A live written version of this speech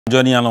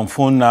Joining us on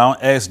phone now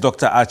is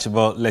Dr.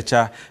 Archibald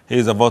Lecha. He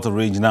is a Volta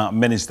Regional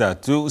Minister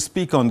to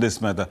speak on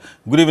this matter.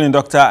 Good evening,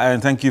 Doctor,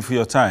 and thank you for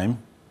your time.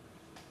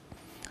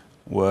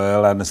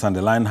 Well, I understand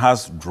the line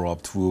has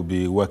dropped. We'll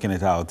be working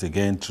it out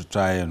again to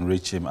try and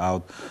reach him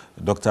out.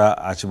 Dr.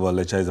 Archibald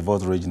Lecha is a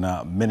Volta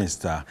Regional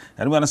Minister.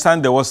 And we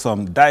understand there was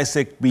some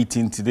dissect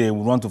meeting today.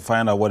 We want to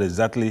find out what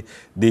exactly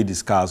they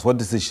discussed, what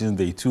decisions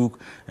they took,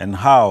 and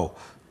how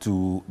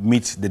to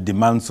meet the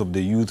demands of the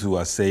youth who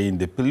are saying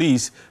the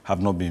police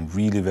have not been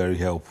really very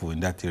helpful in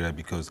that area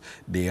because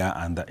they are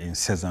under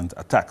incessant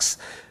attacks.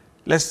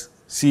 Let's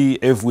see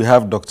if we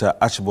have Dr.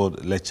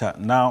 Archibald Lecha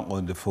now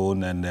on the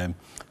phone and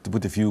to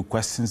put a few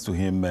questions to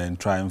him and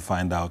try and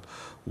find out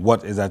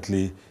what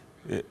exactly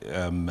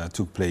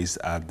took place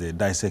at the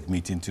dissect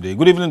meeting today.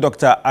 Good evening,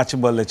 Dr.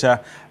 Archibald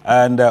Lecha,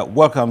 and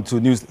welcome to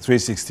News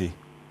 360.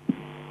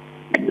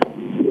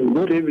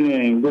 Good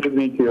evening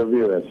to your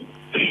viewers.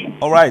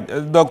 All right,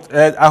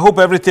 Doctor, I hope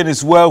everything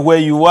is well where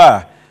you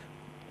are.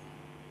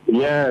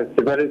 Yes,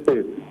 very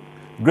safe.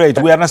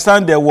 Great. We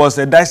understand there was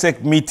a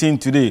dissect meeting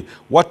today.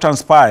 What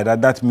transpired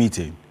at that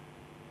meeting?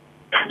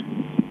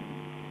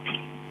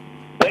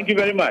 Thank you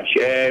very much.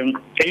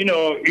 You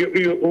know,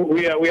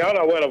 we are all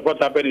aware of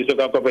what happened in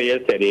Sogakope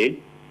yesterday.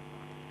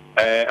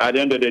 At the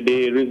end of the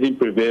day, reason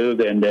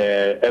prevailed and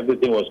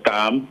everything was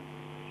calm.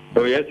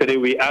 So yesterday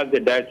we asked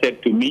the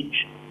dissect to meet,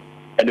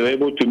 and they were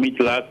able to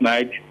meet last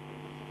night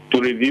to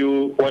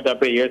review what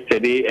happened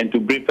yesterday and to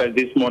brief us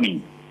this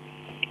morning.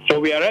 So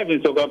we arrived in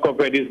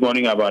Sogakope this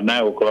morning about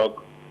 9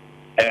 o'clock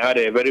and had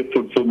a very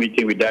fruitful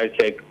meeting with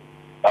dissect.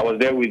 I was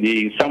there with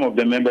some of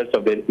the members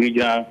of the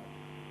Regional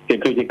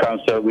Security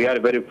Council. We had a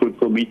very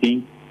fruitful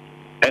meeting.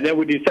 And then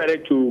we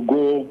decided to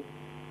go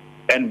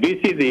and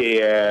visit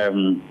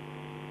the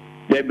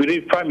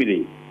bereaved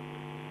family,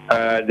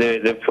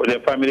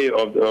 the family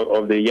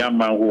of the young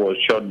man who was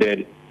shot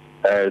dead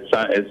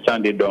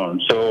Sunday dawn.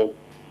 So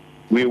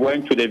we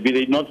went to the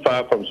village not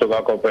far from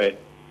Sogakope.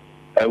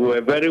 We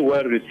were very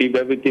well received.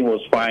 Everything was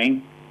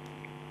fine.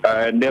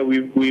 And then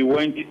we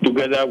went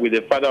together with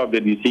the father of the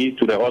deceased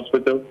to the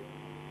hospital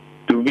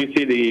to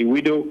visit the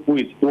widow who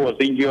was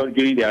injured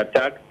during the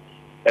attack,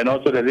 and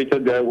also the little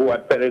girl who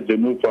had parents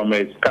removed from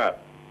her scar.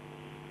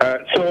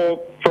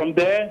 So from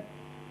there,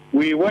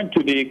 we went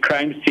to the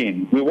crime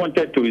scene. We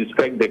wanted to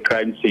inspect the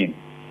crime scene,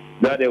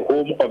 that the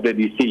home of the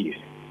deceased.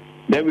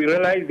 Then we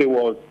realized there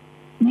was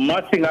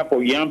massing up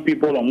of young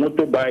people on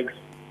motorbikes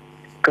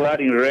clad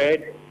in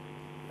red,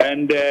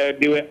 and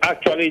they were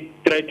actually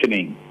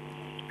threatening,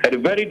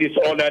 and very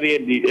disorderly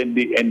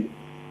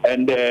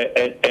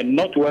and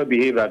not well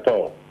behaved at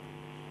all.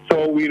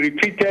 So we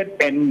retreated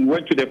and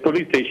went to the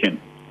police station.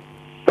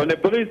 From the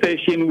police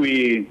station,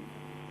 we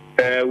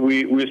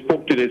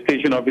spoke to the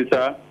station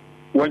officer,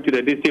 went to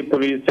the district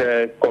police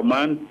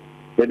command,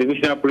 the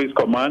divisional police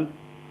command,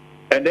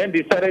 and then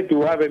decided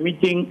to have a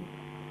meeting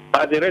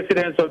at the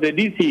residence of the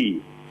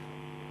DC.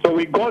 So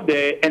we got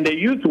there, and the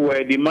youth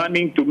were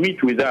demanding to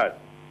meet with us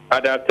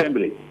at the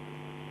assembly.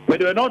 But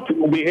they were not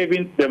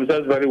behaving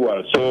themselves very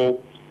well.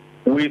 So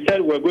we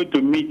said we're going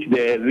to meet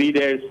the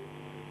leaders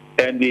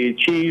and the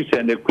chiefs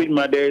and the queen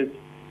mothers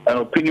and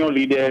opinion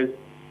leaders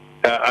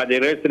at the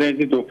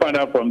residency to find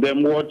out from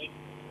them what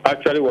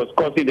actually was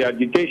causing the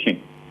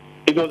agitation.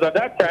 It was at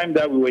that time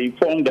that we were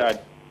informed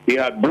that they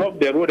had blocked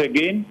the road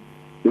again,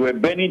 they were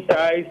burning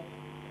ties,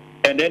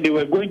 and then they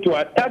were going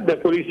to attack the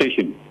police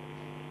station.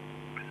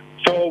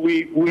 So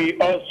we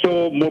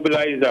also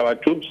mobilized our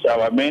troops,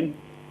 our men,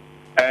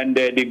 and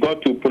they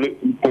got to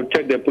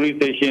protect the police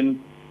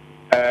station.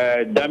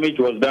 Damage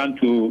was done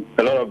to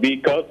a lot of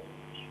vehicles.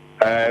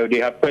 They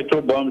have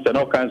petrol bombs and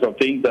all kinds of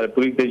things at the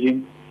police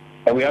station.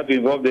 And we have to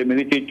involve the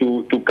military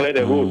to clear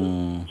the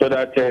road so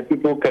that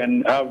people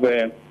can have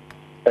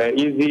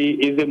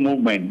easy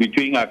movement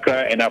between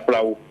Accra and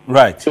Aflawo.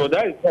 Right. So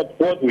that is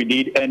what we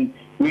did. And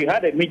we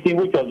had a meeting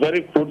which was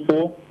very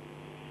fruitful.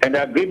 And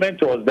the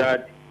agreement was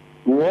that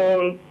we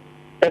all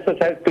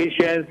exercise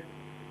patience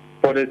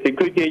for the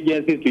security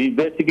agencies to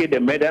investigate the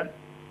murder.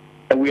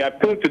 And we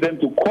appealed to them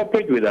to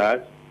cooperate with us.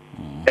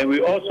 And we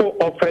also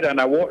offered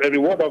a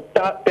reward of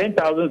 10,000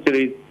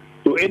 cedis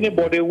to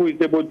anybody who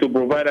is able to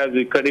provide us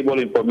with credible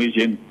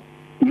information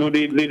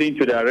leading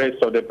to the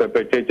arrest of the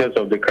perpetrators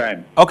of the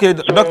crime. Okay,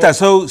 Doctor,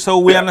 so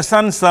we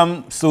understand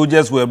some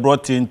soldiers were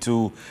brought in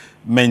to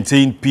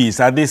maintain peace.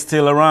 Are they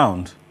still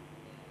around?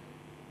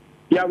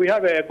 Yeah, we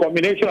have a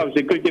combination of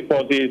security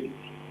forces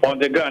on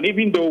the ground,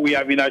 even though we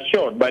have been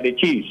assured by the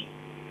chiefs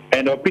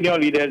and opinion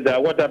leaders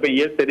that what happened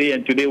yesterday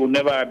and today will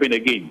never happen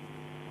again.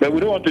 But we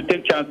don't want to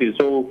take chances,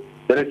 so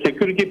there is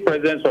security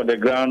presence on the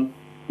ground,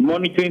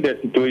 monitoring the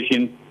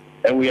situation,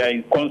 and we are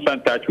in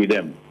constant touch with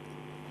them.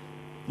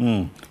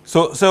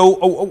 So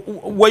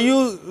were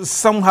you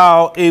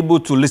somehow able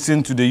to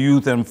listen to the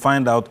youth and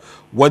find out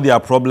what their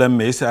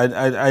problem is?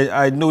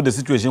 I know the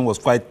situation was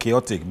quite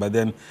chaotic, but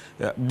then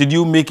did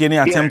you make any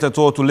attempt at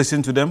all to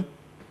listen to them?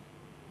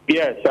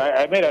 Yes,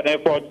 I made an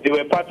effort. They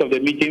were part of the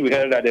meeting we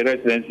held at the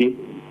residency.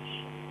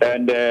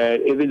 And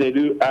even they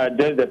do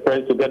address the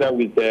press together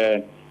with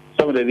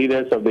some of the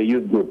leaders of the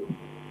youth group.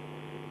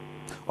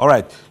 All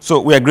right.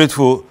 So we are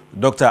grateful,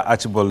 Dr.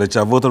 Archibald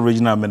Letcher, Volta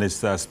Regional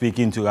Minister,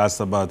 speaking to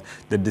us about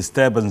the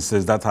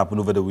disturbances that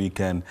happened over the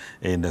weekend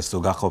in the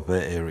Sogakope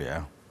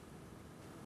area.